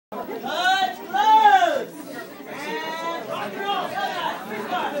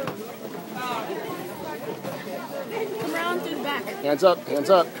Hands up, hands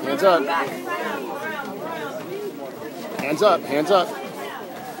up, hands up. Hands up, hands up.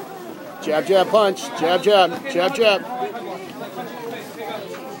 Jab, jab, punch. Jab, jab, jab, jab.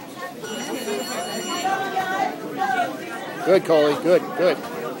 Good, Coley. Good, good.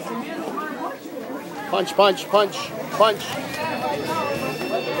 Punch, punch, punch, punch.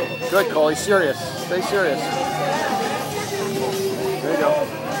 Good, Coley. Serious. Stay serious. There you go.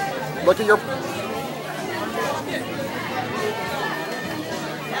 Look at your...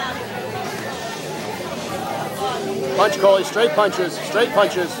 Punch, Coley. Straight punches. Straight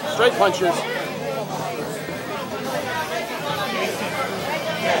punches. Straight punches.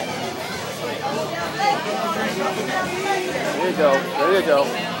 There you go. There you go.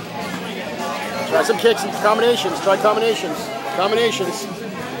 Try some kicks and combinations. Try combinations. Combinations.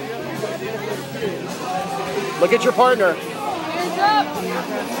 Look at your partner. Hands up. Come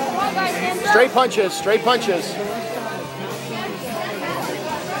on, guys. Hands up. Straight punches. Straight punches.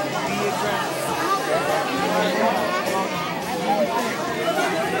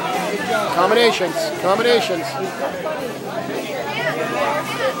 Combinations. Combinations.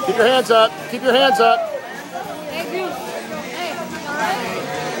 Keep your hands up. Keep your hands up.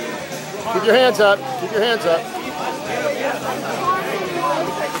 Keep your hands up. Keep your hands up.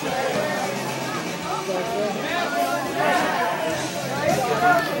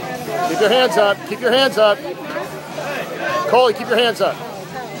 Keep your hands up. Keep your hands up. Coley, keep your hands up.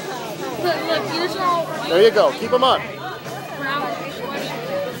 There you go. Keep them up.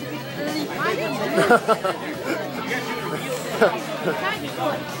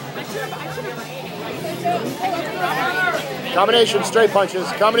 Combination straight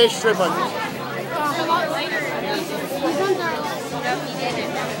punches. Combination straight punches.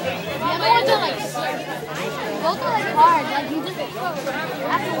 Both are like hard. Like you just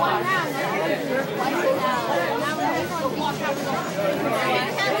after one round.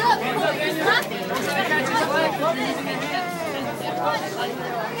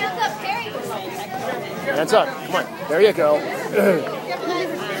 Hands up. Come on. There you go.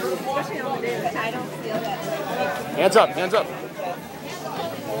 Hands up. Hands up.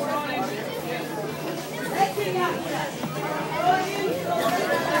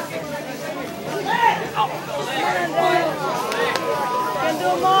 Can do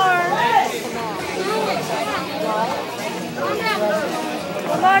more.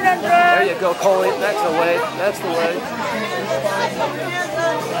 Come on, Andrew. There you go, Coley. That's the way. That's the way.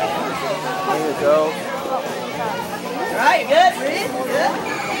 There you go. All right, good. Breathe. Good.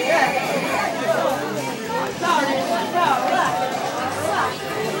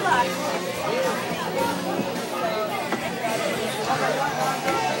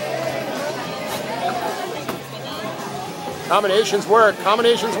 Combinations work.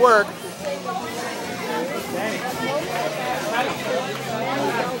 Combinations work.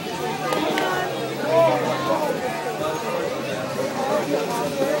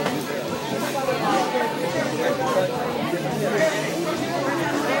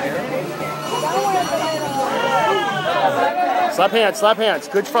 Slap hands, slap hands.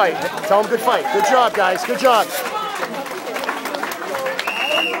 Good fight. Tell them good fight. Good job, guys. Good job.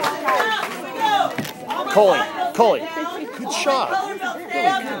 Coley, Coley. Good shot.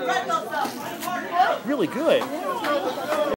 Really good. Really good.